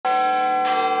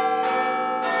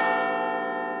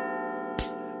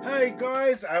G'day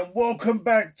guys, and welcome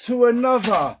back to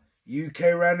another UK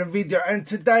random video. And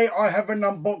today I have an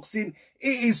unboxing.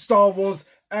 It is Star Wars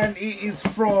and it is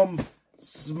from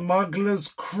Smuggler's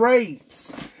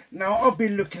Crate. Now I've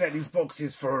been looking at these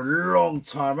boxes for a long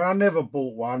time and I never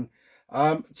bought one.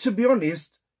 To be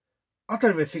honest, I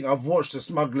don't even think I've watched a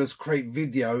Smuggler's Crate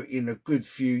video in a good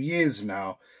few years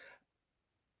now.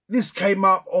 This came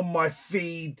up on my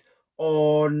feed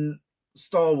on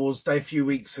Star Wars Day a few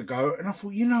weeks ago, and I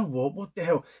thought, you know what the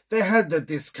hell? They had the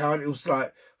discount. It was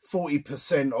like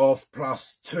 40% off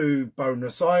plus 2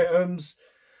 bonus items.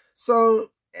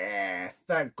 So,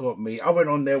 that got me. I went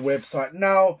on their website.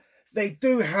 Now, they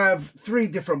do have 3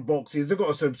 different boxes. They've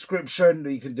got a subscription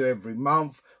that you can do every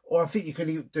month, or I think you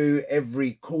can do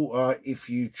every quarter if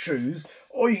you choose,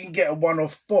 or you can get a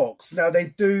one-off box. Now,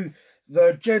 they do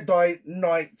the Jedi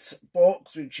Knight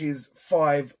box, which is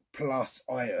 5 plus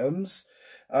items.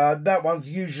 That one's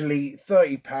usually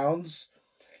 £30.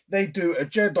 They do a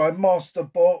Jedi Master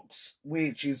box,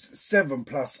 which is 7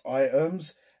 plus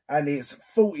items, and it's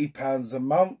 £40 a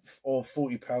month, or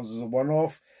 £40 as a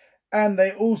one-off. And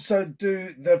they also do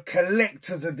the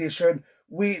Collector's Edition,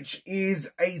 which is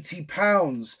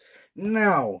 £80.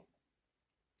 Now,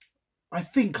 I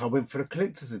think I went for the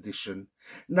Collector's Edition.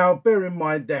 Now, bear in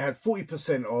mind, they had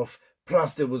 40% off,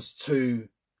 plus there was 2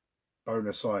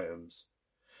 bonus items.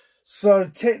 So,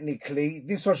 technically,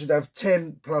 this one should have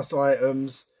 10 plus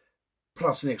items,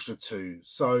 plus an extra 2.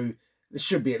 So, there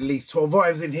should be at least 12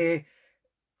 items in here.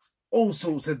 All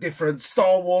sorts of different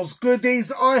Star Wars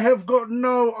goodies. I have got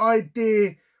no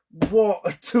idea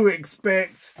what to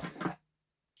expect.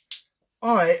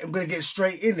 I am going to get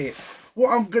straight in it.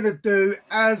 What I'm going to do,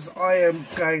 as I am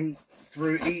going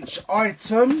through each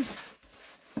item,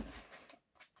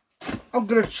 I'm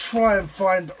going to try and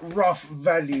find rough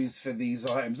values for these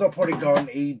items. I'll probably go on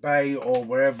eBay or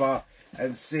wherever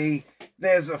and see.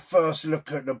 There's a first look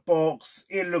at the box.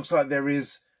 It looks like there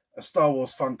is a Star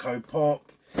Wars Funko Pop.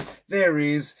 There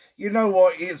is. You know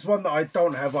what? It's one that I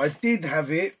don't have. I did have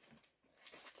it,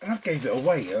 and I gave it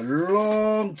away a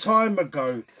long time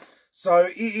ago. So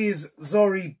it is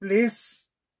Zorii Bliss.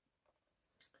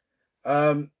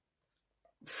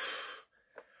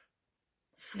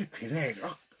 Flipping heck.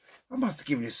 I must have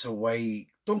given this away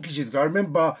donkeys years ago. I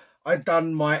remember I'd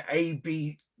done my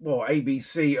ABC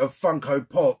of Funko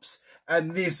Pops,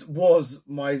 and this was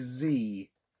my Z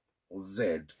or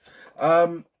Z.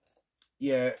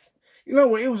 Yeah, you know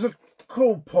what? It was a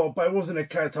cool pop, but it wasn't a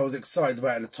character I was excited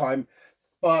about at the time.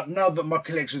 But now that my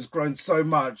collection's grown so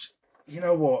much, you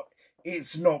know what?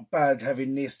 It's not bad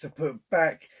having this to put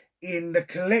back in the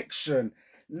collection.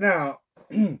 Now,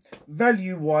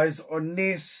 value-wise on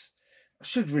this, I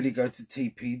should really go to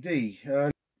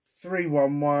TPD.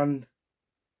 311.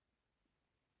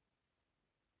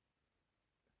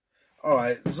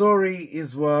 Alright, Zorii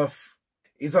is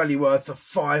only worth a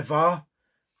 £5.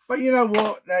 But you know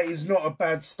what? That is not a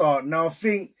bad start. Now I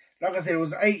think, like I said, it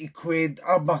was 80 quid.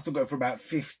 I must have got it for about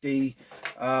 50,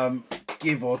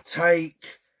 give or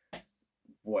take.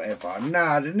 Whatever.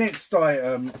 Now the next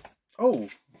item. Oh,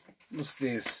 what's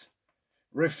this?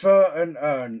 Refer and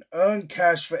earn. Earn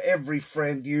cash for every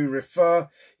friend you refer.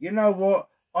 You know what?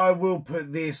 I will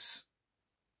put this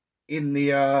in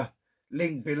the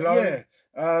link below. Yeah.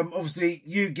 Obviously,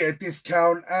 you get a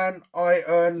discount and I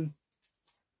earn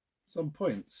some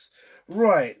points.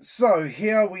 Right. So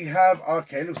here we have.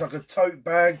 Okay, it looks like a tote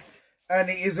bag, and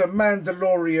it is a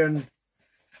Mandalorian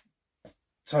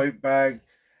tote bag.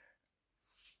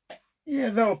 Yeah,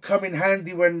 that'll come in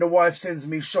handy when the wife sends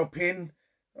me shopping.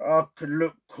 I could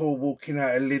look cool walking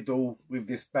out of Lidl with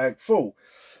this bag full.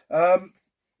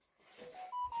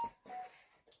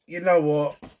 You know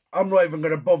what? I'm not even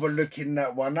going to bother looking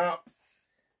that one up.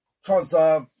 Chances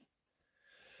are,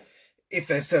 if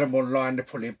they sell them online, they're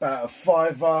probably about a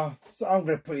 £5. So I'm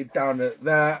going to put it down at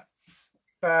that.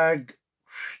 Bag,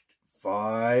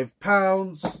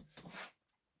 £5.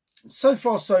 So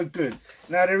far, so good.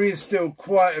 Now, there is still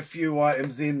quite a few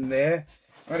items in there.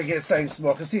 I'm going to get something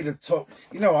small. I can see the top.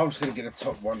 You know, I'm just going to get the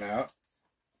top one out.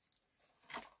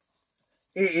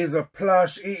 It is a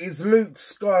plush. It is Luke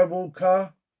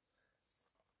Skywalker.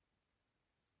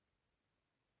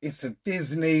 It's a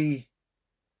Disney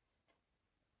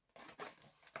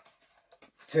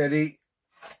teddy.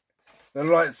 The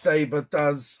lightsaber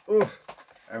does. Oh,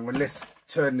 and let's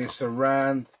turn this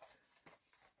around.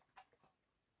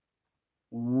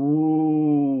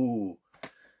 Ooh.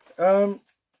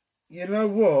 You know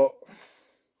what?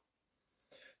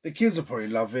 The kids will probably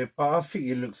love it, but I think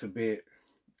it looks a bit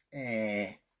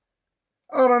I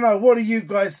don't know. What do you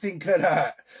guys think of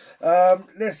that?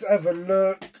 Let's have a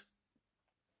look.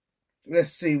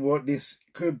 Let's see what this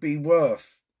could be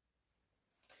worth.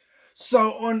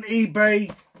 So on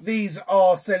eBay, these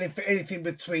are selling for anything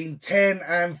between £10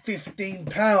 and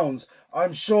 £15.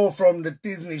 I'm sure from the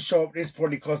Disney shop, this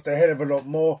probably cost a hell of a lot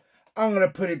more. I'm going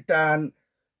to put it down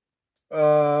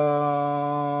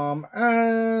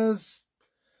as...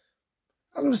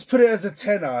 I'm going to just put it as a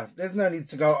tenner. There's no need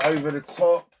to go over the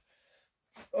top.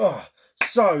 Oh,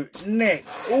 so, next.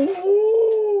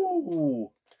 Ooh.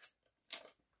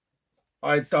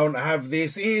 I don't have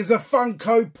this. It is a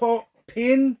Funko Pop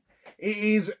pin. It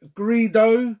is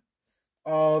Greedo.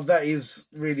 Oh, that is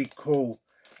really cool.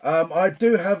 I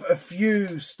do have a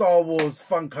few Star Wars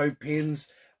Funko pins.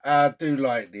 I do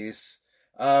like this.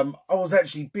 I was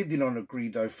actually bidding on a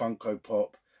Greedo Funko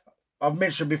Pop. I've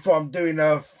mentioned before I'm doing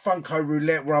a Funko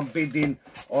roulette where I'm bidding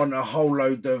on a whole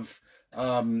load of,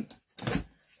 well,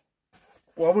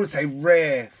 I wouldn't say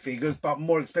rare figures, but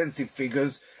more expensive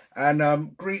figures. And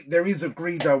there is a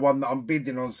Greedo one that I'm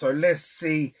bidding on. So let's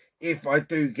see if I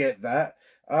do get that.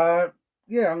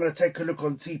 Yeah, I'm going to take a look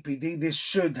on TPD. This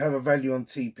should have a value on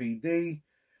TPD.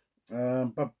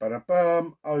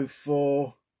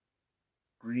 04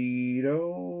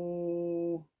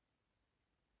 Greedo.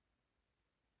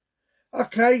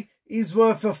 Okay, he's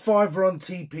worth a £5 on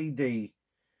TPD.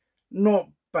 Not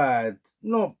bad,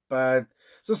 not bad.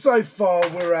 So far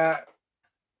we're at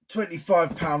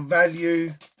 £25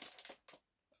 value.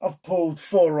 I've pulled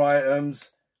 4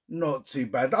 items. Not too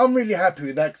bad. I'm really happy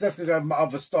with that because that's going to go with my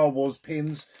other Star Wars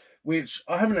pins, which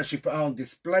I haven't actually put out on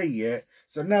display yet.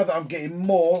 So now that I'm getting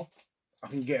more, I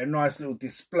can get a nice little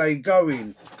display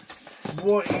going.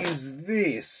 What is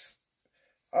this?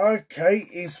 Okay,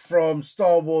 it's from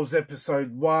Star Wars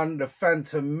Episode 1, The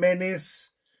Phantom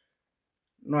Menace.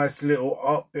 Nice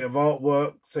little bit of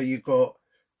artwork. So you've got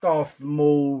Darth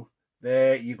Maul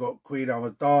there. You've got Queen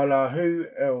Amidala. Who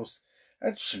else?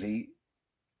 Actually,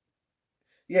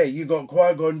 yeah, you got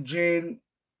Qui-Gon Jinn,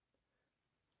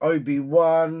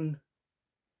 Obi-Wan.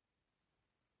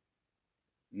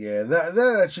 Yeah,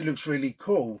 that actually looks really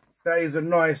cool. That is a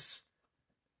nice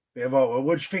bit of artwork.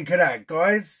 What do you think of that,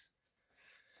 guys?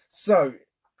 So,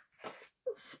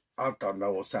 I don't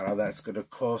know what something like that's going to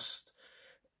cost.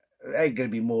 It ain't going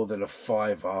to be more than a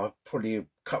 £5, probably a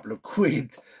couple of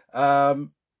quid.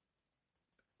 I'm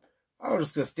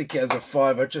just going to stick it as a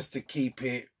 £5 just to keep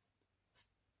it.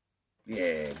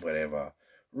 Yeah, whatever.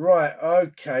 Right,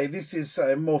 okay, this is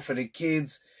more for the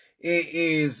kids. It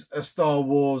is a Star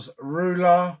Wars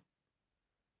ruler.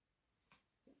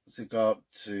 Does it go up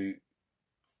to...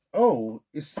 Oh,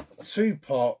 it's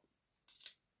 2-part.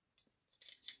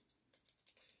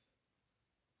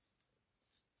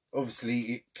 Obviously,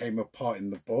 it came apart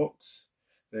in the box.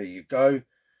 There you go.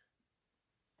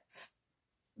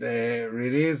 There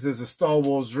it is. There's a Star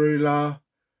Wars ruler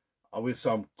with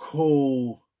some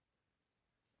cool...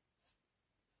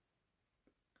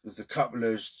 There's a couple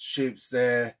of ships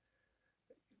there.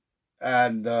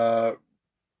 And the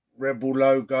Rebel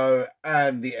logo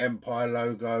and the Empire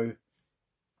logo.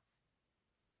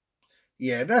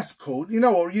 Yeah, that's cool. You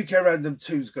know what? UK Random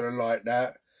 2 is going to like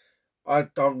that. I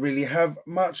don't really have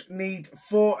much need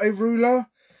for a ruler.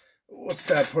 What's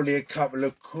that? Probably a couple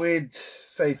of quid.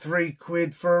 Say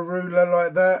 £3 for a ruler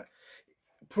like that.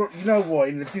 You know what?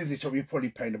 In the Disney shop, you're probably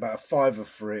paying about a £5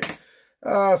 for it.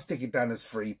 I'll stick it down as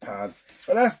 £3.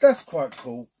 But that's quite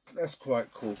cool. That's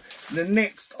quite cool. The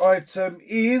next item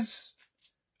is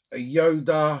a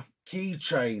Yoda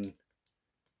keychain.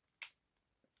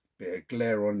 Bit of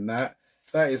glare on that.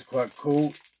 That is quite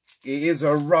cool. It is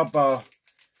a rubber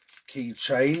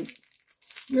keychain.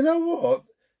 You know what?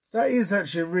 That is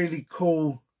actually a really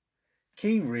cool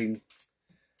key ring.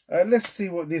 Let's see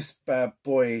what this bad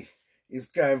boy is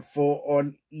going for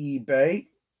on eBay.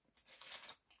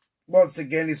 Once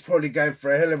again, it's probably going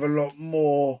for a hell of a lot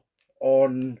more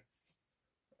on,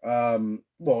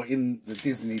 well, in the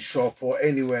Disney shop or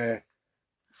anywhere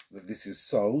that this is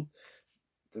sold.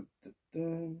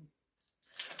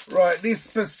 Right, this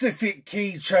specific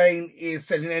keychain is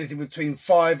selling anything between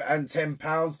 £5 and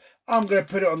 £10. I'm going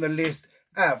to put it on the list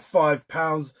at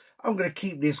 £5. I'm going to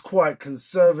keep this quite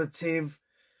conservative.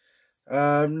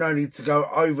 No need to go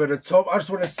over the top. I just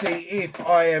want to see if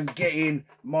I am getting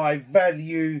my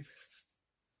value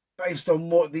based on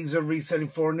what these are reselling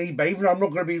for on eBay. Even though I'm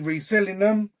not going to be reselling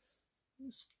them,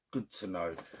 it's good to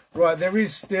know. Right, there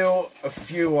is still a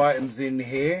few items in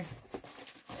here.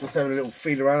 Just having a little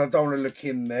feel around. I don't want to look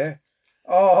in there.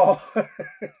 Oh,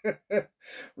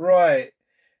 right.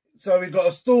 So we've got a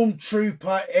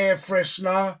Stormtrooper air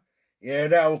freshener. Yeah,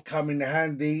 that will come in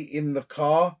handy in the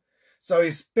car. So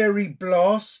it's Berry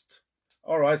Blast.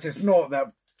 All right, so it's not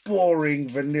that boring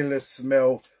vanilla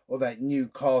smell or that new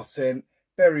car scent.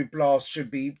 Berry Blast should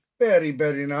be very,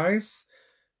 very nice.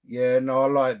 Yeah, no, I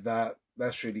like that.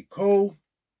 That's really cool.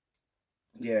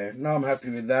 Yeah, no, I'm happy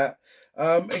with that.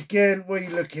 Again, what are you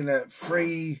looking at?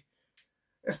 Free.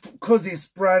 It's because it's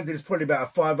branded, it's probably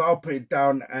about a £5. I'll put it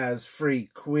down as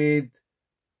 £3.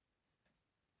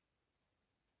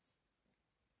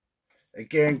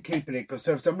 Again, keeping it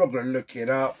conservative. I'm not going to look it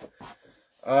up.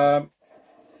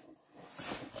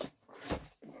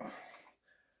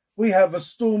 We have a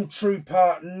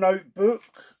Stormtrooper notebook.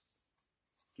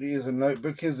 It is a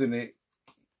notebook, isn't it?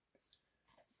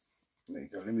 There you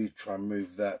go. Let me try and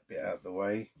move that bit out of the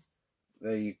way.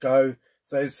 There you go.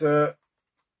 So it's a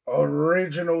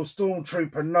original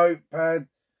Stormtrooper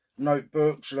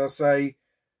notebook, should I say,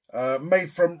 made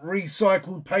from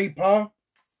recycled paper.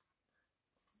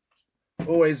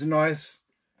 Always nice.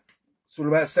 It's all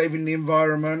about saving the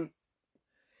environment.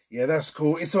 Yeah, that's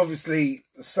cool. It's obviously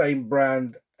the same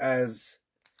brand as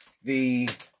the...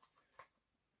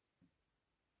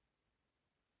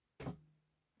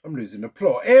 I'm losing the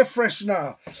plot. Air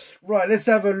freshener. Right, let's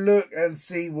have a look and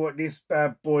see what this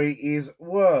bad boy is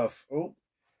worth. Oh,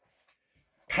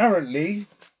 apparently,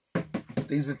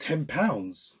 these are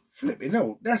 £10. Flipping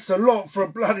out. That's a lot for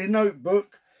a bloody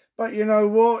notebook. But you know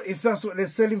what? If that's what they're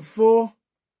selling for,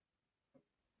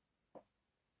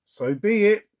 so be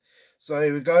it. So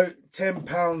here we go.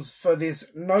 £10 for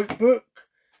this notebook.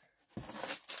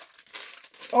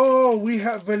 Oh, we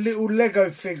have a little Lego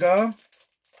figure.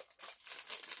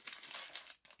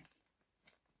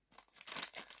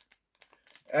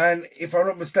 And if I'm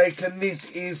not mistaken, this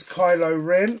is Kylo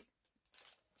Ren.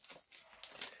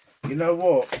 You know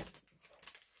what?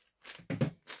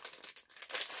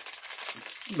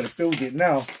 I'm going to build it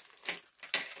now.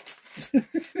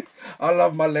 I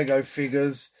love my Lego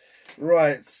figures.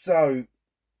 Right, so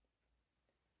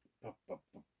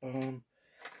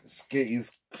let's get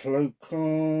his cloak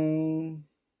on.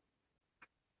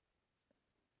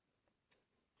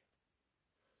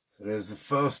 So there's the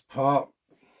first part.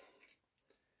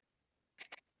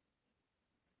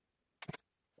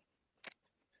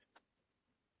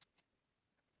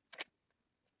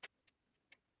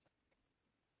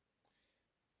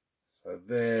 So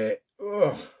there,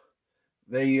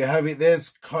 there you have it. There's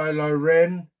Kylo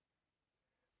Ren.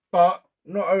 But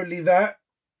not only that,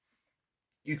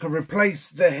 you can replace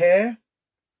the hair.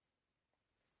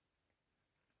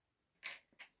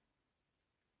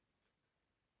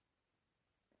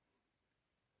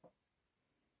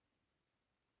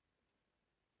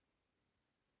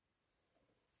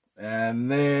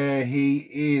 And there he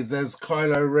is. There's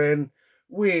Kylo Ren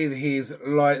with his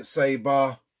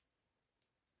lightsaber.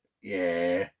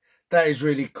 Yeah, that is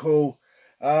really cool.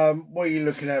 What are you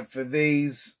looking at for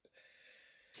these?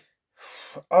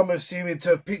 I'm assuming to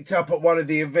have picked up at one of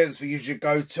the events we usually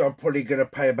go to. I'm probably going to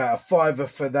pay about a £5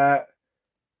 for that.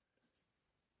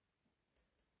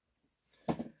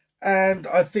 And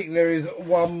I think there is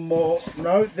one more.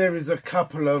 No, there is a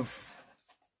couple of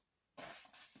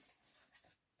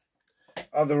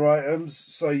other items.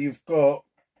 So you've got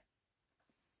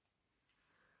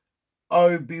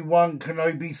Obi-Wan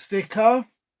Kenobi sticker.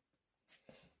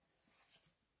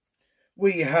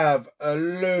 We have a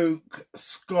Luke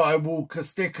Skywalker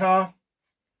sticker.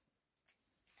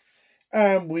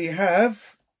 And we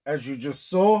have, as you just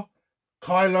saw,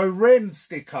 Kylo Ren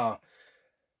sticker.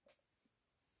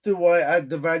 Do I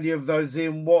add the value of those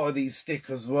in? What are these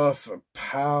stickers worth?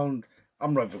 £1.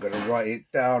 I'm not even going to write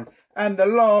it down. And the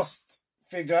last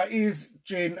figure is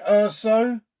Jyn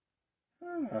Erso.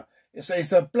 So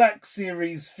it's a Black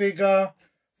Series figure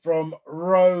from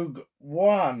Rogue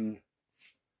One.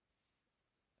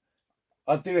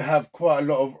 I do have quite a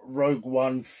lot of Rogue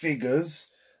One figures.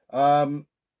 Quite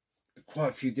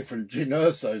a few different Jyn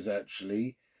Ersos,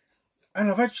 actually. And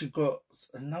I've actually got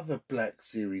another Black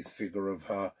Series figure of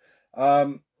her.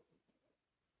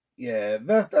 Yeah,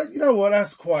 that, you know what?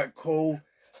 That's quite cool.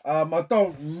 I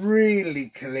don't really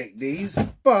collect these,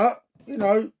 but, you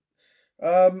know,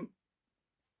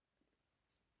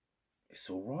 it's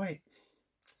all right.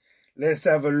 Let's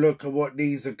have a look at what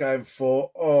these are going for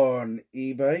on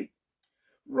eBay.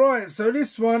 Right, so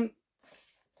this one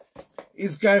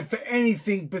is going for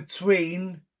anything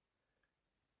between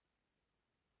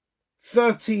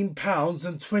 £13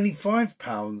 and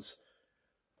 £25.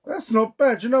 That's not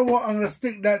bad. You know what? I'm going to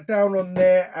stick that down on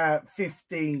there at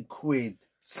 15 quid.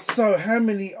 So how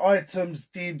many items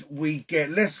did we get?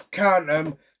 Let's count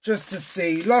them just to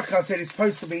see. Like I said, it's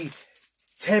supposed to be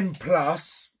 10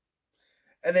 plus.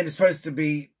 And then it's supposed to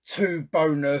be 2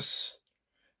 bonus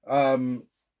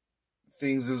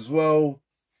things as well.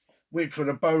 Which were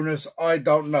the bonus? I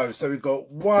don't know. So we've got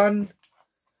 1,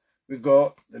 We've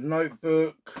got the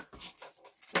notebook.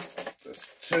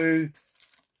 That's 2,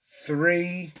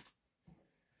 3.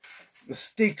 The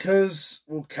stickers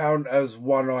will count as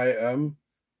 1 item.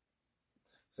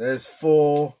 So there's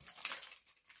 4.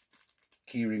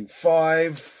 Keyring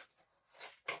 5.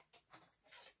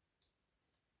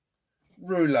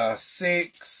 Ruler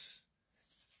 6.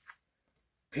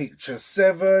 Picture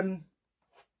 7.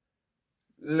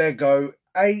 Lego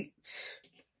 8.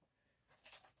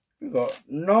 We've got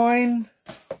 9.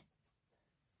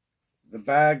 The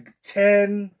bag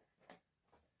 10.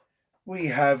 We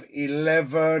have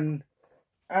 11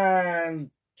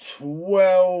 and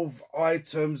 12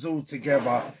 items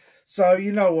altogether. So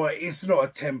you know what, it's not a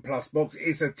 10 plus box,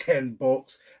 it's a 10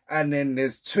 box. And then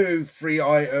there's 2 free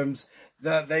items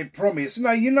that they promise.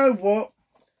 Now you know what,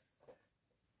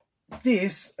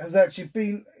 this has actually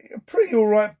been a pretty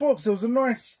alright box. There was a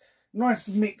nice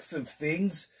mix of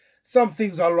things. Some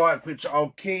things I like, which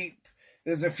I'll keep.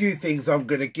 There's a few things I'm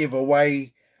going to give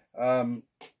away. Some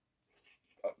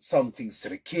things to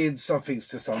the kids, some things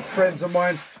to some friends of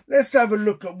mine. Let's have a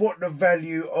look at what the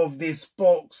value of this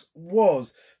box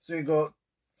was. So we got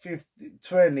 50,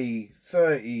 20,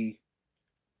 30,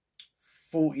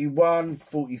 41,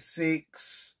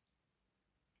 46,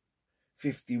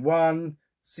 51,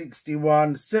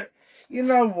 61. So, you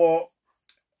know what?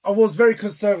 I was very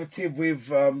conservative with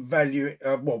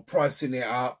pricing it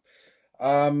up.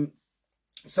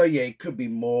 So yeah, it could be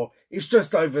more. It's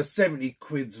just over 70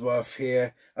 quid's worth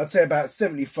here. I'd say about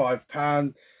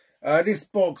 £75. This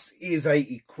box is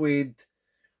 80 quid.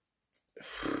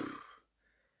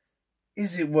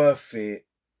 Is it worth it?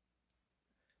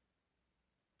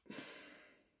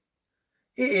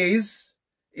 It is,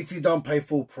 if you don't pay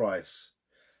full price.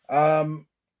 Like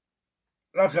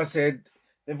I said,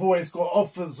 they've always got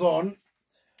offers on.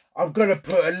 I'm going to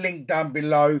put a link down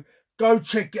below. Go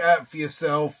check it out for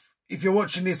yourself. If you're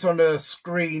watching this on a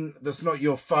screen that's not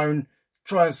your phone,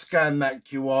 try and scan that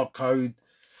QR code.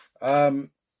 Well,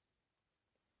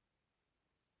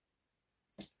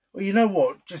 you know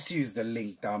what? Just use the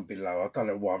link down below. I don't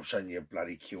know why I'm showing you a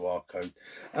bloody QR code.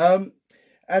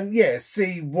 And yeah,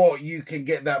 see what you can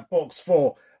get that box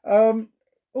for.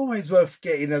 Always worth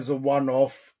getting as a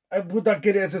one-off. Would I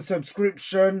get it as a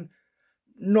subscription?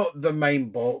 Not the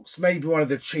main box. Maybe one of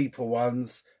the cheaper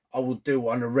ones. I will do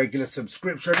on a regular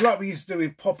subscription, like we used to do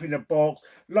with Pop in a Box,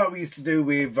 like we used to do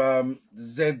with the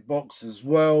Z box as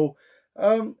well.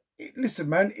 Listen,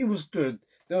 man, it was good.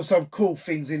 There were some cool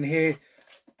things in here.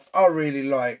 I really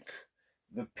like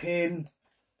the pin.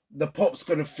 The Pop's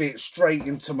going to fit straight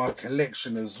into my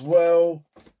collection as well.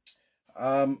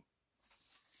 One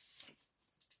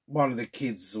of the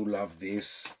kids will love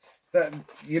this. That,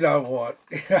 you know what?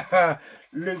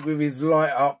 Luke with his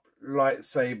light up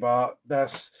lightsaber,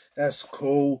 that's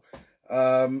cool.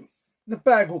 The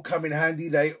bag will come in handy.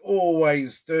 They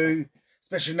always do,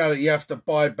 especially now that you have to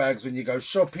buy bags when you go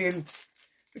shopping.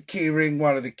 The keyring,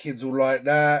 one of the kids will like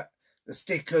that. The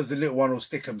stickers, the little one will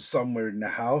stick them somewhere in the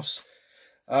house.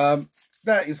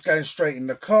 That is going straight in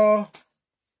the car.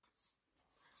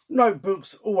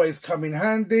 Notebooks always come in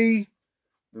handy.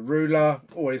 The ruler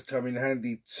always come in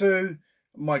handy too.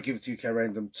 I might give it to UK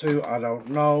Random too, I don't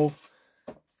know.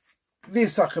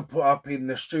 This I could put up in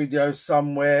the studio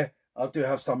somewhere. I do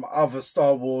have some other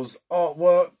Star Wars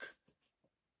artwork.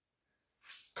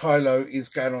 Kylo is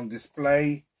going on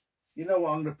display. You know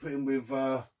what I'm going to put in with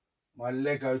my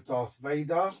Lego Darth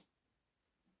Vader.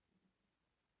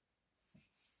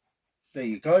 There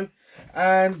you go.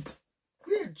 And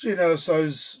yeah, Gino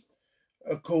So's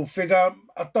a cool figure.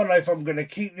 I don't know if I'm going to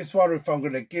keep this one or if I'm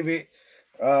going to give it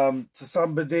to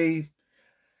somebody.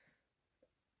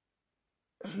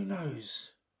 Who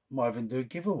knows? Might even do a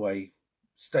giveaway.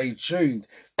 Stay tuned.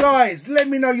 Guys, let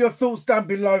me know your thoughts down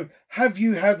below. Have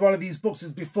you had one of these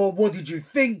boxes before? What did you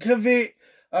think of it?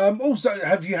 Also,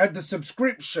 have you had the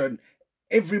subscription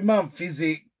every month? Is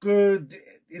it good?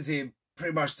 Is it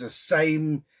pretty much the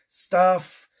same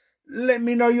stuff? Let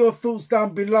me know your thoughts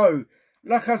down below.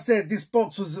 Like I said, this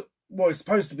box was, well, it's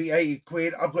supposed to be 80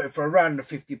 quid. I got it for around the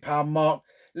 £50 mark.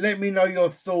 Let me know your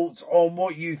thoughts on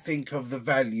what you think of the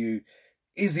value.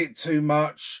 Is it too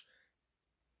much?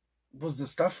 Was the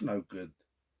stuff no good?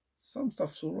 Some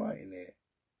stuff's all right in here.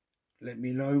 Let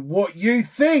me know what you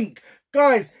think.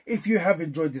 Guys, if you have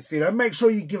enjoyed this video, make sure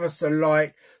you give us a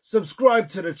like, subscribe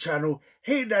to the channel,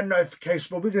 hit that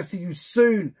notification bell. We're going to see you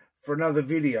soon for another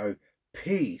video.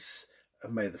 Peace,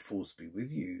 and may the force be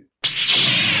with you.